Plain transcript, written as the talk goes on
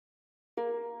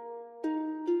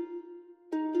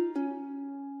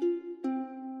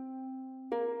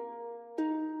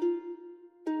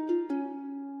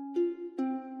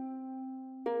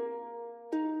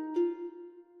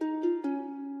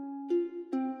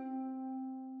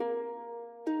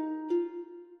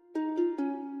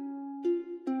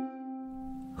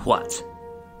What?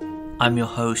 I'm your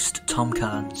host, Tom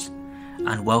Kearns,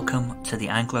 and welcome to the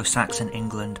Anglo-Saxon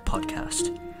England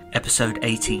podcast, episode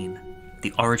 18,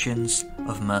 The Origins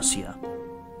of Mercia.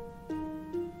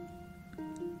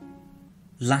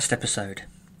 Last episode,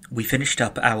 we finished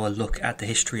up our look at the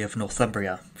history of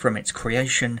Northumbria, from its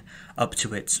creation up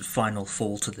to its final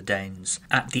fall to the Danes.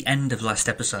 At the end of last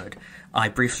episode, I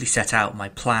briefly set out my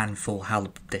plan for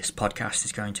how this podcast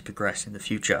is going to progress in the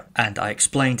future, and I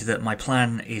explained that my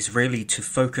plan is really to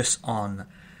focus on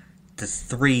the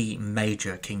three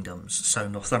major kingdoms, so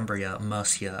Northumbria,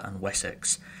 Mercia and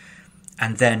Wessex,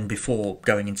 and then before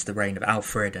going into the reign of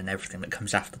Alfred and everything that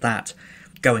comes after that,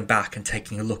 going back and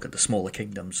taking a look at the smaller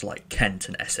kingdoms like Kent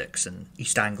and Essex and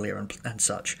East Anglia and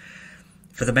such,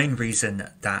 for the main reason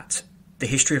that the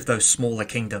history of those smaller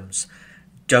kingdoms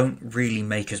don't really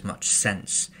make as much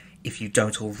sense if you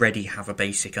don't already have a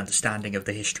basic understanding of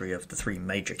the history of the three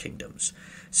major kingdoms,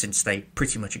 since they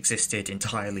pretty much existed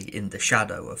entirely in the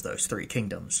shadow of those three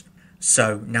kingdoms.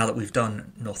 So now that we've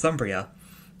done Northumbria,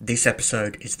 this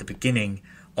episode is the beginning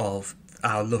of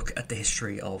our look at the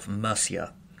history of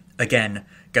Mercia, again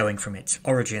going from its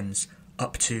origins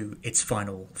up to its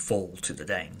final fall to the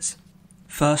Danes.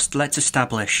 First, let's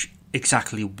establish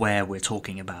exactly where we're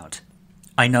talking about.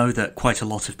 I know that quite a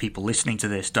lot of people listening to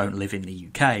this don't live in the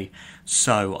UK,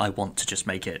 so I want to just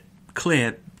make it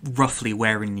clear roughly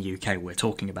where in the UK we're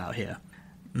talking about here.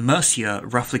 Mercia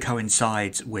roughly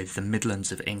coincides with the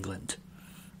Midlands of England.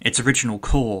 Its original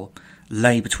core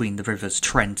lay between the rivers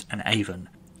Trent and Avon,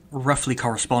 roughly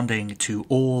corresponding to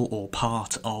all or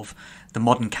part of the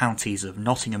modern counties of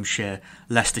Nottinghamshire,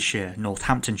 Leicestershire,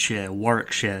 Northamptonshire,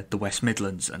 Warwickshire, the West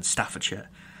Midlands and Staffordshire.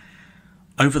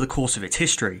 Over the course of its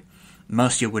history,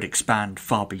 Mercia would expand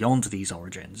far beyond these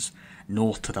origins,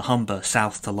 north to the Humber,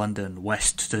 south to London,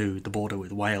 west to the border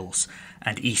with Wales,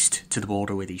 and east to the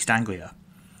border with East Anglia.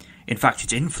 In fact,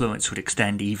 its influence would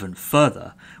extend even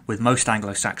further, with most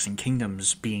Anglo-Saxon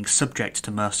kingdoms being subject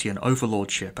to Mercian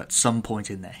overlordship at some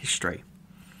point in their history.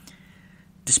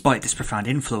 Despite this profound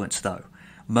influence, though,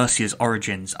 Mercia's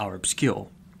origins are obscure.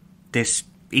 This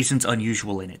isn't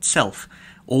unusual in itself.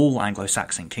 All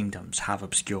Anglo-Saxon kingdoms have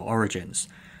obscure origins,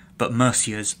 but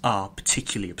Mercia's are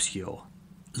particularly obscure,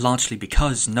 largely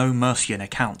because no Mercian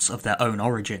accounts of their own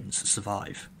origins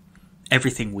survive.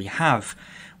 Everything we have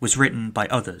was written by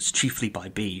others, chiefly by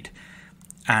Bede,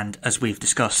 and as we've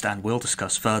discussed and will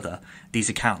discuss further, these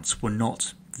accounts were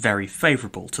not very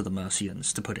favourable to the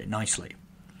Mercians, to put it nicely.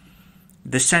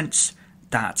 The sense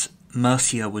that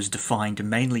Mercia was defined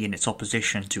mainly in its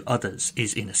opposition to others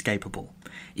is inescapable,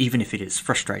 even if it is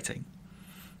frustrating.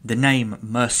 The name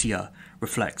Mercia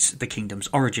reflects the kingdom's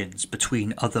origins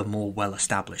between other more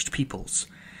well-established peoples.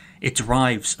 It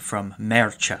derives from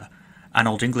mercia, an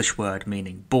Old English word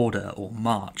meaning border or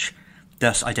march,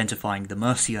 thus identifying the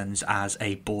Mercians as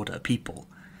a border people.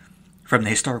 From the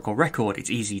historical record, it's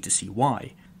easy to see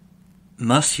why.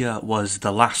 Mercia was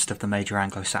the last of the major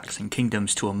Anglo-Saxon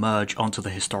kingdoms to emerge onto the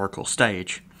historical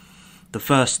stage. The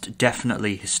first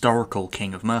definitely historical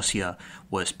king of Mercia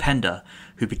was Penda,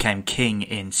 who became king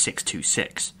in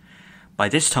 626. By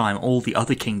this time, all the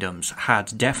other kingdoms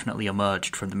had definitely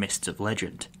emerged from the mists of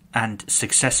legend, and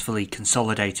successfully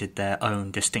consolidated their own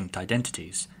distinct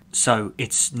identities. So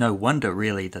it's no wonder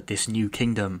really that this new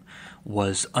kingdom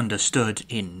was understood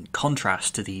in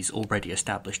contrast to these already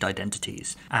established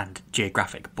identities and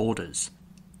geographic borders.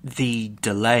 The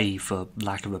delay, for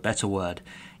lack of a better word,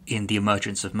 in the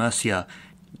emergence of Mercia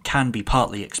can be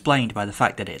partly explained by the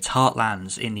fact that its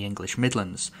heartlands in the English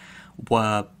Midlands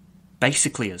were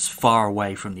basically as far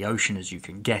away from the ocean as you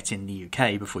can get in the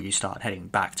UK before you start heading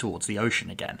back towards the ocean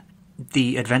again.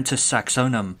 The Adventus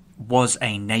Saxonum was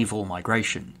a naval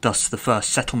migration, thus the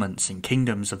first settlements and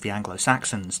kingdoms of the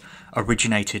Anglo-Saxons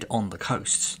originated on the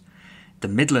coasts. The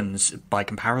Midlands, by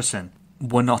comparison,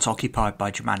 were not occupied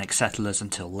by Germanic settlers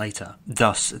until later,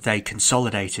 thus they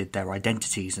consolidated their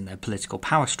identities and their political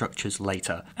power structures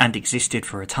later, and existed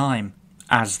for a time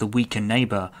as the weaker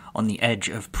neighbour on the edge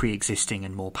of pre-existing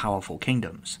and more powerful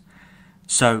kingdoms.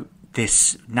 So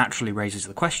this naturally raises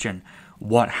the question,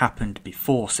 what happened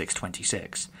before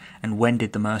 626, and when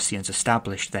did the Mercians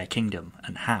establish their kingdom,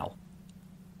 and how?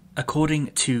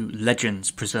 According to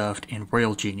legends preserved in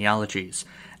royal genealogies,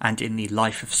 and in the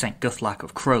Life of St. Guthlac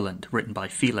of Crowland, written by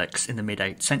Felix in the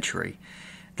mid-8th century,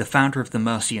 the founder of the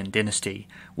Mercian dynasty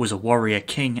was a warrior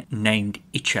king named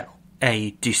Ichel,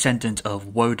 a descendant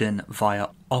of Woden via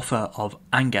Offa of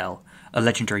Angel, a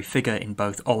legendary figure in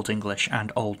both Old English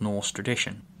and Old Norse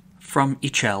tradition. From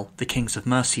Ichel, the kings of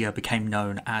Mercia became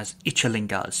known as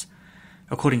Ichelingas,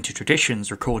 According to traditions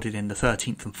recorded in the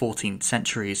 13th and 14th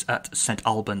centuries at St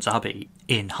Albans Abbey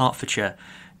in Hertfordshire,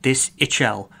 this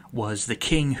Ichel was the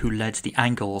king who led the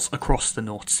Angles across the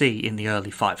North Sea in the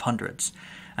early 500s,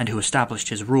 and who established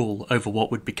his rule over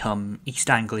what would become East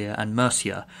Anglia and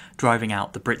Mercia, driving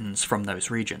out the Britons from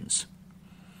those regions.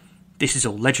 This is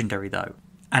all legendary though,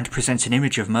 and presents an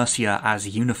image of Mercia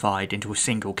as unified into a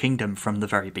single kingdom from the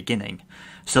very beginning,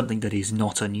 something that is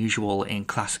not unusual in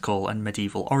classical and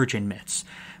medieval origin myths,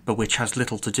 but which has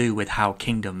little to do with how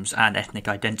kingdoms and ethnic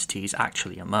identities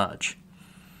actually emerge.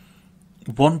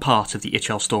 One part of the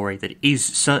Ichel story that is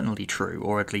certainly true,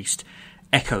 or at least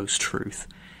echoes truth,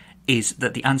 is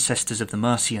that the ancestors of the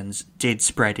Mercians did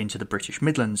spread into the British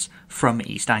Midlands from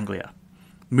East Anglia.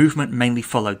 Movement mainly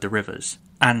followed the rivers,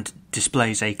 and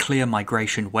displays a clear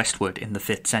migration westward in the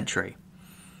 5th century.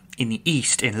 In the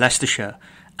east, in Leicestershire,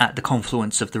 at the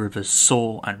confluence of the rivers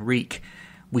Soar and Reek,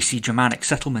 we see Germanic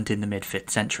settlement in the mid-5th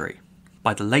century.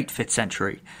 By the late 5th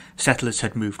century, settlers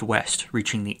had moved west,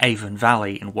 reaching the Avon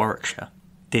Valley in Warwickshire.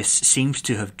 This seems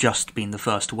to have just been the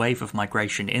first wave of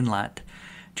migration inland.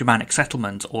 Germanic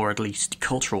settlement, or at least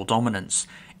cultural dominance,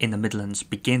 in the Midlands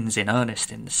begins in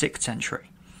earnest in the 6th century,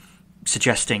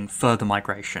 suggesting further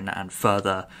migration and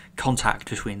further contact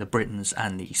between the Britons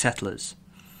and the settlers.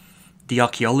 The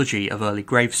archaeology of early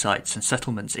grave sites and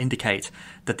settlements indicate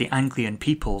that the Anglian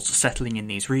peoples settling in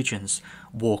these regions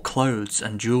wore clothes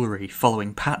and jewellery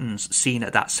following patterns seen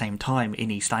at that same time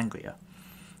in East Anglia.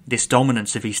 This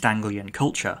dominance of East Anglian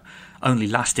culture only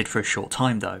lasted for a short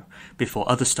time though, before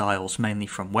other styles, mainly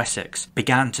from Wessex,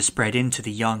 began to spread into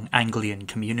the young Anglian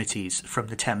communities from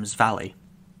the Thames Valley.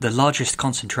 The largest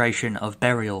concentration of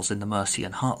burials in the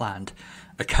Mercian heartland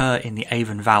occur in the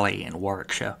Avon Valley in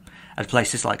Warwickshire, at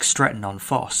places like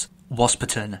Stretton-on-Foss,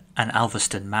 Wasperton and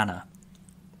Alveston Manor.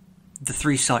 The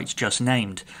three sites just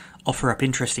named offer up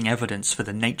interesting evidence for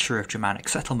the nature of Germanic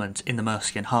settlement in the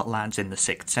Mercian heartlands in the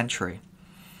 6th century.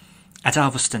 At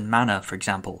Alveston Manor, for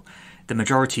example, the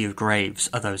majority of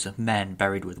graves are those of men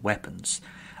buried with weapons,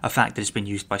 a fact that has been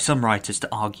used by some writers to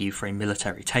argue for a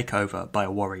military takeover by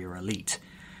a warrior elite.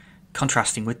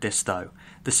 Contrasting with this, though,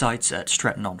 the sites at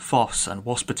Stretton-on-Foss and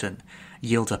Wasperton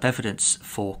yield up evidence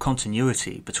for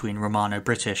continuity between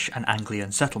Romano-British and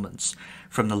Anglian settlements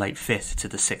from the late 5th to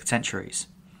the 6th centuries.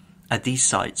 At these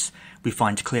sites, we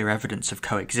find clear evidence of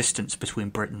coexistence between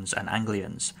Britons and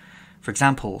Anglians. For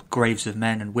example, graves of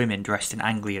men and women dressed in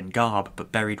Anglian garb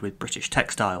but buried with British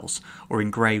textiles, or in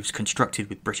graves constructed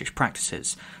with British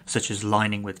practices, such as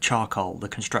lining with charcoal the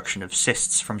construction of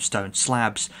cists from stone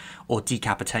slabs, or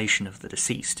decapitation of the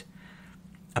deceased.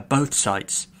 At both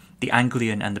sites, the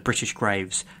Anglian and the British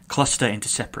graves cluster into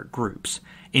separate groups,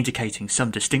 indicating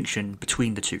some distinction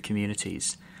between the two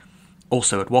communities.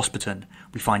 Also at Wasperton,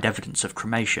 we find evidence of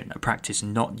cremation, a practice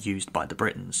not used by the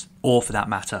Britons, or for that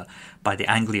matter, by the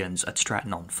Anglians at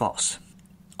Stretton-on-Foss.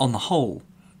 On the whole,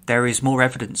 there is more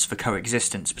evidence for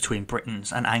coexistence between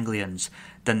Britons and Anglians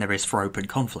than there is for open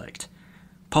conflict.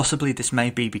 Possibly this may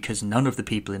be because none of the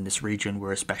people in this region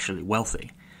were especially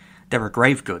wealthy. There are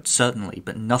grave goods, certainly,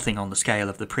 but nothing on the scale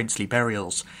of the princely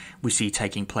burials we see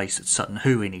taking place at Sutton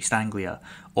Hoo in East Anglia,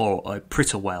 or at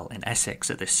Prittlewell in Essex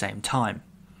at this same time.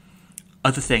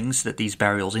 Other things that these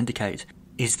burials indicate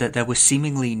is that there was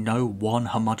seemingly no one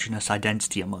homogeneous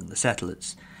identity among the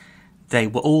settlers. They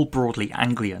were all broadly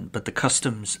Anglian, but the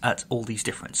customs at all these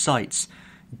different sites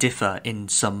differ in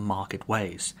some marked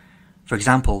ways. For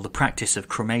example, the practice of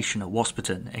cremation at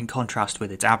Wasperton in contrast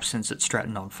with its absence at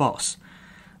Stretton-on-Foss.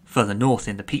 Further north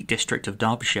in the Peak District of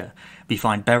Derbyshire, we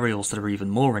find burials that are even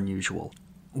more unusual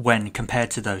when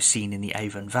compared to those seen in the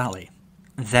Avon Valley.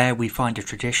 There we find a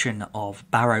tradition of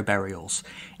barrow burials,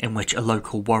 in which a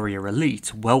local warrior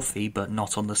elite, wealthy but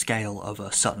not on the scale of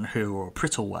a Sutton Hoo or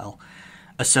Prittlewell,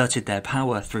 asserted their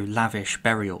power through lavish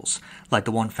burials, like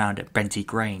the one found at Benty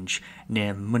Grange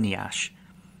near Muniash.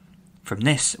 From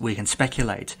this, we can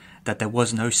speculate that there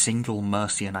was no single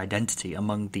Mercian identity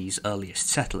among these earliest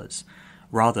settlers.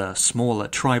 Rather, smaller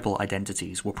tribal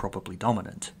identities were probably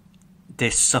dominant.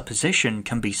 This supposition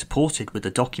can be supported with a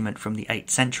document from the 8th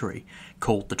century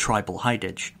called the Tribal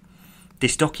Hidage.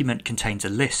 This document contains a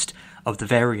list of the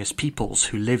various peoples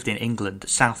who lived in England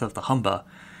south of the Humber,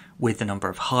 with the number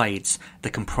of hides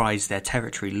that comprise their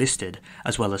territory listed,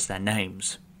 as well as their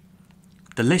names.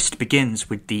 The list begins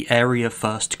with the area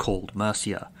first called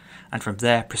Mercia, and from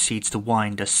there proceeds to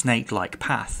wind a snake-like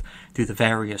path through the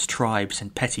various tribes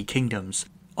and petty kingdoms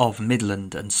of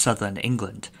Midland and southern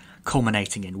England,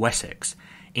 culminating in Wessex,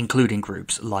 including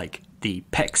groups like the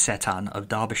Pecsetan of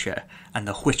Derbyshire and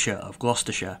the Whicher of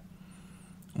Gloucestershire.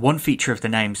 One feature of the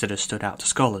names that has stood out to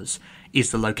scholars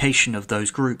is the location of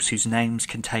those groups whose names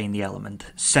contain the element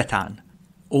setan,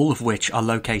 all of which are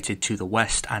located to the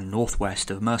west and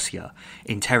northwest of Mercia,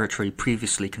 in territory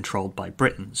previously controlled by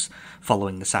Britons,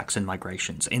 following the Saxon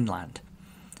migrations inland.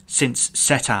 Since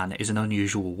setan is an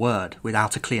unusual word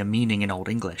without a clear meaning in Old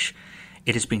English,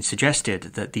 it has been suggested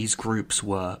that these groups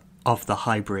were of the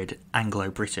hybrid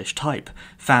Anglo-British type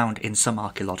found in some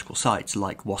archaeological sites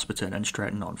like Wasperton and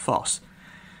Stretton-on-Foss.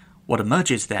 What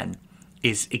emerges then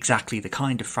is exactly the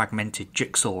kind of fragmented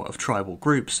jigsaw of tribal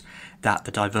groups that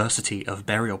the diversity of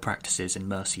burial practices in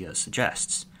Mercia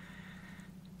suggests.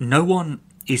 No one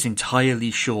is entirely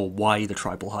sure why the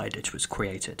tribal hidage was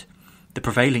created. The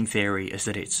prevailing theory is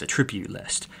that it's a tribute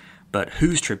list, but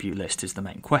whose tribute list is the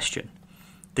main question.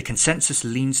 The consensus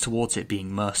leans towards it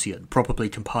being Mercian, probably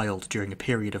compiled during a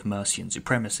period of Mercian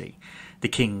supremacy. The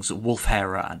kings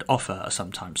Wulfhere and Offa are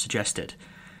sometimes suggested.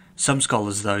 Some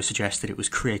scholars, though, suggest that it was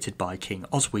created by King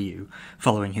Oswiu,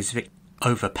 following his victory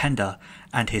over Penda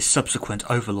and his subsequent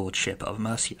overlordship of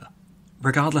Mercia.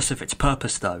 Regardless of its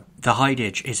purpose, though, the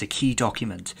hidage is a key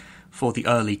document for the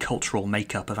early cultural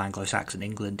makeup of Anglo-Saxon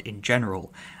England in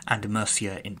general, and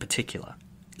Mercia in particular.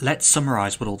 Let's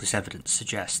summarise what all this evidence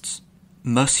suggests.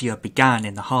 Mercia began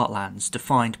in the heartlands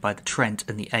defined by the Trent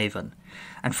and the Avon,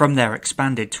 and from there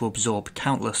expanded to absorb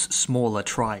countless smaller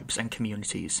tribes and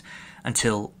communities,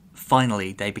 until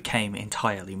finally they became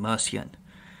entirely Mercian.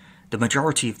 The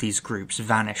majority of these groups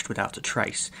vanished without a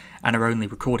trace, and are only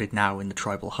recorded now in the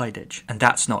tribal hidage, and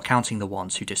that's not counting the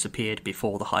ones who disappeared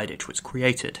before the hidage was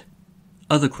created.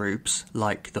 Other groups,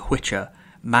 like the Hwicce,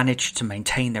 managed to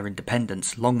maintain their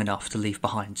independence long enough to leave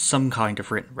behind some kind of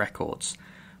written records,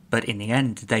 but in the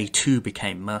end they too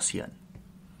became Mercian.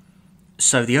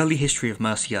 So the early history of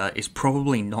Mercia is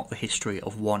probably not the history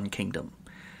of one kingdom,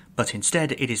 but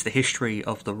instead it is the history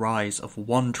of the rise of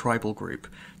one tribal group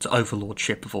to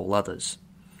overlordship of all others.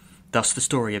 Thus the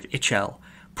story of Ichel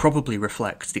probably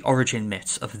reflects the origin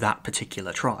myths of that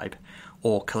particular tribe,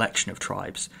 or collection of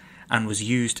tribes, and was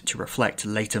used to reflect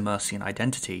later Mercian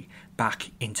identity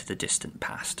back into the distant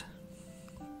past.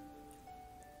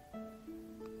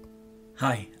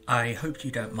 Hi, I hope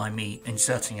you don't mind me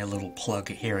inserting a little plug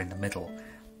here in the middle,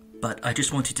 but I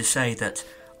just wanted to say that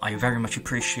I very much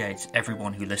appreciate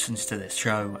everyone who listens to this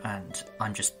show, and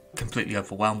I'm just completely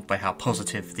overwhelmed by how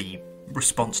positive the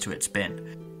response to it's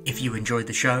been. If you enjoyed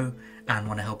the show and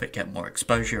want to help it get more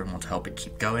exposure and want to help it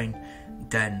keep going,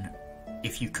 then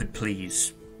if you could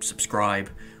please subscribe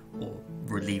or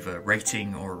leave a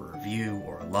rating or a review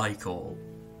or a like or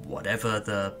whatever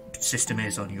the system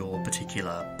is on your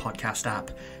particular podcast app,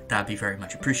 that'd be very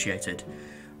much appreciated.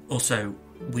 Also,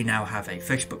 we now have a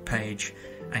Facebook page,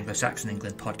 Anglo-Saxon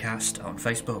England Podcast on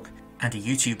Facebook, and a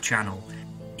YouTube channel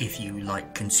if you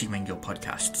like consuming your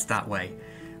podcasts that way.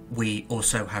 We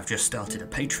also have just started a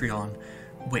Patreon,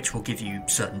 which will give you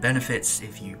certain benefits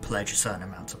if you pledge a certain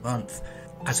amount a month,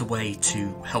 as a way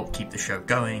to help keep the show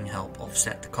going, help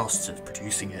offset the costs of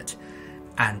producing it,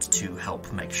 and to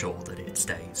help make sure that it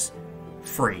stays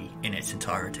free in its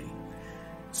entirety.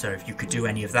 So if you could do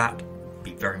any of that,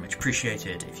 be very much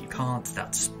appreciated. If you can't,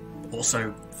 that's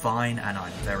also fine, and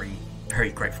I'm very,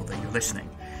 very grateful that you're listening.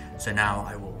 So now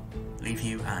I will leave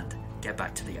you and get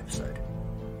back to the episode.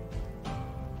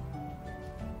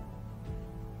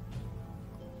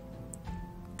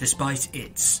 Despite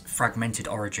its fragmented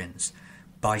origins,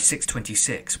 by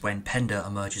 626, when Penda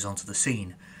emerges onto the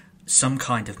scene, some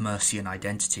kind of Mercian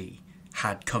identity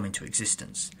had come into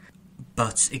existence.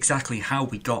 But exactly how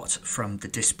we got from the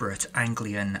disparate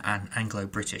Anglian and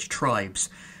Anglo-British tribes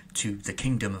to the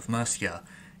Kingdom of Mercia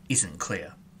isn't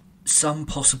clear. Some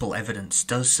possible evidence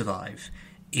does survive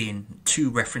in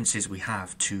two references we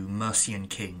have to Mercian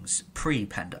kings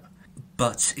pre-Penda,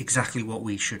 but exactly what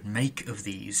we should make of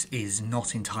these is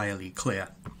not entirely clear.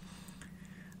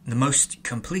 The most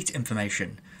complete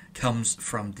information comes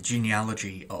from the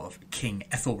genealogy of King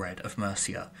Ethelred of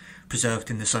Mercia, preserved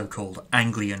in the so-called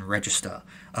Anglian Register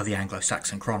of the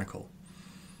Anglo-Saxon Chronicle.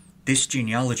 This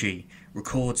genealogy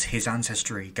records his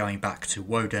ancestry going back to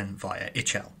Woden via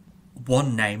Ichel.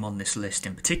 One name on this list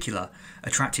in particular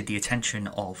attracted the attention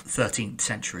of 13th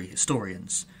century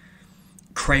historians.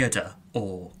 Creada,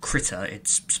 or Critter,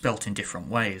 it's spelt in different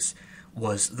ways,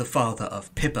 was the father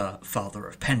of Pibba, father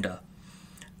of Penda.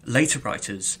 Later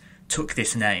writers took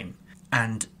this name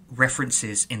and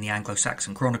references in the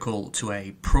Anglo-Saxon Chronicle to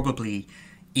a probably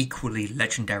equally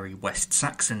legendary West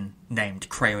Saxon named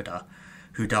Creada,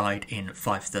 who died in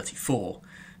 534,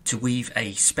 to weave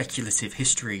a speculative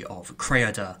history of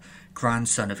Creada,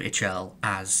 grandson of Ichel,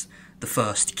 as the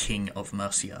first king of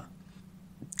Mercia.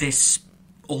 This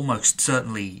almost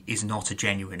certainly is not a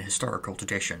genuine historical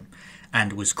tradition,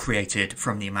 and was created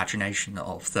from the imagination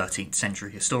of 13th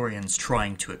century historians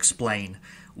trying to explain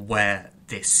where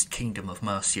this kingdom of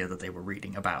Mercia that they were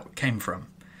reading about came from.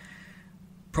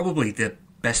 Probably the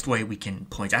best way we can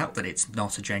point out that it's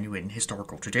not a genuine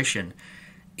historical tradition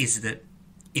is that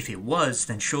if it was,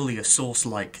 then surely a source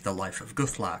like the Life of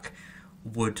Guthlac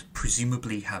would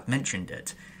presumably have mentioned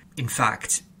it. In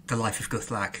fact, the Life of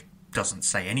Guthlac doesn't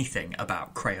say anything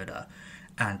about Creoda,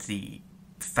 and the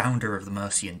founder of the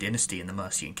Mercian dynasty and the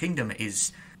Mercian kingdom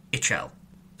is Ichel.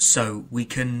 So we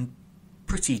can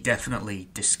pretty definitely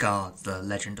discard the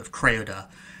legend of Creoda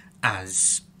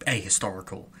as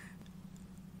ahistorical.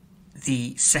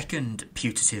 The second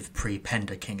putative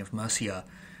pre-Penda king of Mercia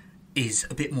is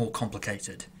a bit more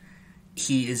complicated.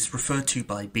 He is referred to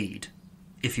by Bede.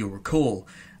 If you'll recall,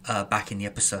 back in the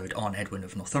episode on Edwin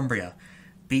of Northumbria,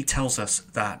 Bede tells us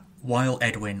that while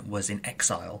Edwin was in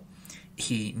exile,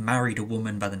 he married a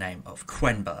woman by the name of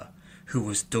Quenber, who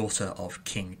was daughter of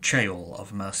King Ceol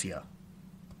of Mercia.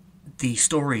 The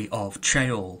story of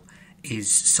Ceol is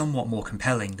somewhat more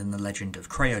compelling than the legend of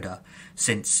Creoda,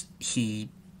 since he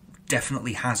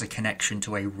definitely has a connection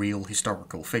to a real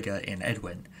historical figure in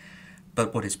Edwin.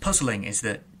 But what is puzzling is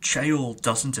that Ceol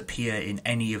doesn't appear in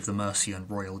any of the Mercian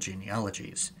royal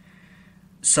genealogies.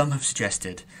 Some have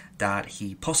suggested that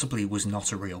he possibly was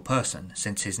not a real person,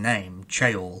 since his name,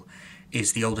 Ceol,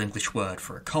 is the Old English word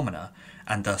for a commoner,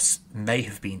 and thus may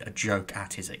have been a joke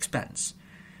at his expense.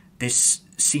 This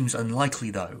seems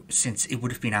unlikely though, since it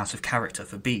would have been out of character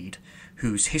for Bede,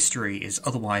 whose history is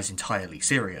otherwise entirely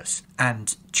serious,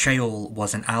 and Ceol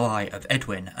was an ally of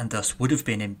Edwin and thus would have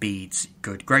been in Bede's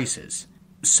good graces.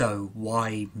 So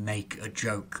why make a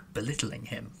joke belittling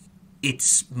him?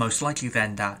 It's most likely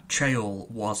then that Ceol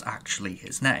was actually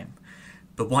his name,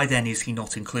 but why then is he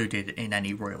not included in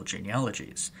any royal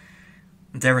genealogies?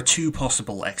 There are two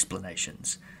possible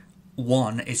explanations.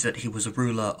 One is that he was a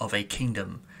ruler of a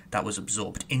kingdom that was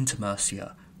absorbed into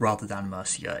Mercia rather than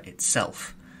Mercia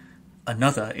itself.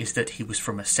 Another is that he was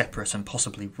from a separate and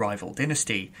possibly rival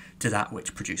dynasty to that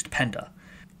which produced Penda.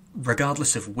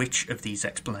 Regardless of which of these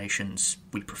explanations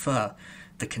we prefer,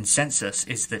 the consensus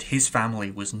is that his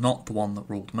family was not the one that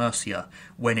ruled Mercia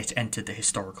when it entered the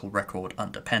historical record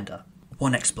under Penda.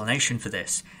 One explanation for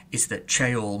this is that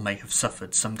Ceol may have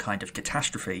suffered some kind of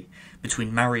catastrophe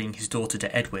between marrying his daughter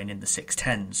to Edwin in the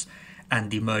 610s and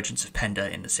the emergence of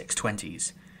Penda in the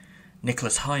 620s.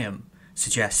 Nicholas Hyam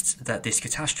suggests that this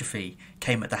catastrophe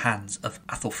came at the hands of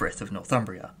Athelfrith of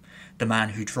Northumbria, the man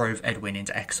who drove Edwin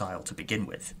into exile to begin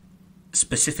with.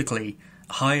 Specifically,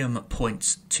 Hyam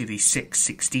points to the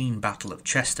 616 Battle of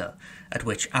Chester, at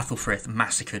which Athelfrith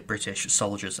massacred British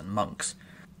soldiers and monks.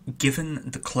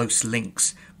 Given the close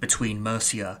links between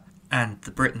Mercia and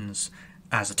the Britons,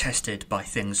 as attested by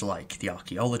things like the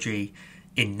archaeology,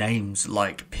 in names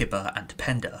like Pibba and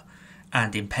Penda,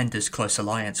 and in Penda's close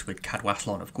alliance with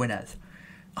Cadwallon of Gwynedd,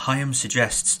 Hyam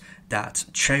suggests that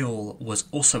Ceol was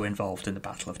also involved in the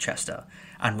Battle of Chester,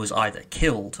 and was either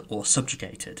killed or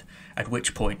subjugated, at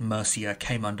which point Mercia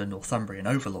came under Northumbrian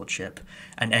overlordship,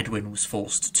 and Edwin was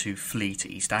forced to flee to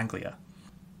East Anglia.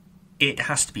 It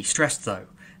has to be stressed, though,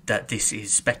 that this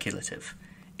is speculative.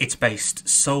 It's based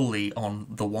solely on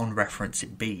the one reference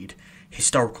in Bede,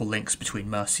 historical links between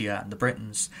Mercia and the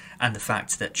Britons, and the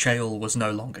fact that Ceol was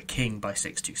no longer king by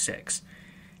 626.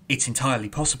 It's entirely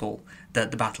possible that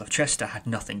the Battle of Chester had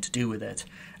nothing to do with it,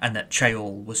 and that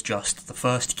Ceol was just the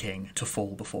first king to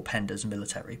fall before Penda's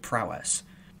military prowess.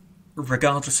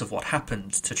 Regardless of what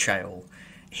happened to Ceol,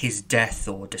 his death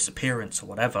or disappearance or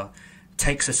whatever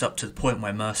takes us up to the point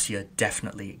where Mercia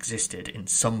definitely existed in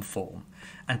some form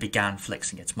and began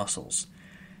flexing its muscles.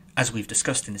 As we've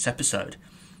discussed in this episode,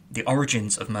 the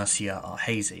origins of Mercia are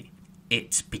hazy.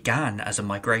 It began as a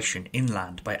migration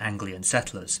inland by Anglian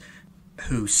settlers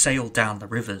who sailed down the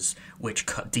rivers which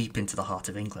cut deep into the heart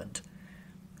of England.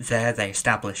 There they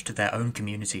established their own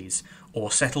communities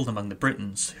or settled among the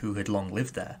Britons who had long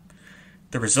lived there.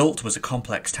 The result was a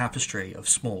complex tapestry of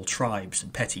small tribes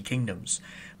and petty kingdoms,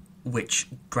 which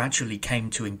gradually came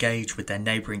to engage with their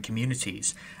neighbouring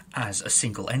communities as a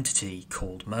single entity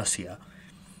called Mercia.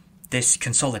 This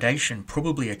consolidation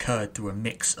probably occurred through a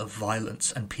mix of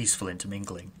violence and peaceful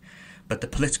intermingling, but the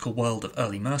political world of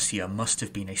early Mercia must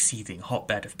have been a seething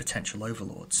hotbed of potential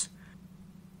overlords.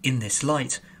 In this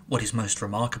light, what is most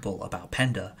remarkable about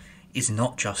Penda is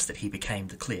not just that he became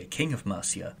the clear king of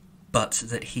Mercia, but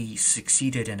that he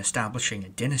succeeded in establishing a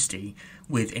dynasty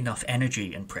with enough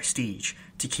energy and prestige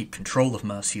to keep control of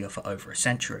Mercia for over a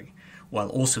century, while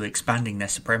also expanding their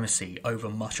supremacy over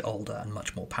much older and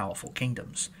much more powerful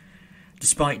kingdoms.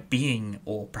 Despite being,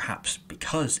 or perhaps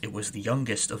because it was the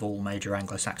youngest of all major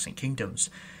Anglo-Saxon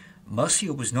kingdoms,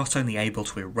 Mercia was not only able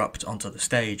to erupt onto the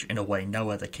stage in a way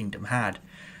no other kingdom had,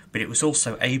 but it was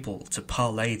also able to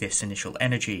parlay this initial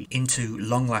energy into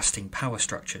long-lasting power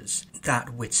structures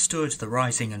that withstood the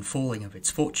rising and falling of its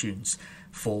fortunes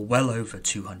for well over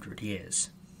 200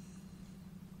 years.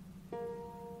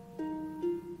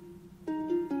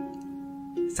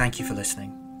 Thank you for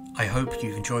listening. I hope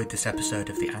you've enjoyed this episode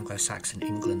of the Anglo-Saxon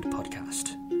England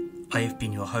podcast. I have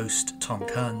been your host, Tom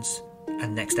Kearns,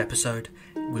 and next episode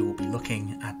we will be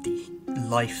looking at the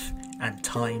life and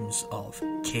times of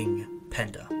King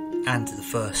Penda and the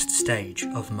first stage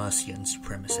of Mercian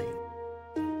supremacy.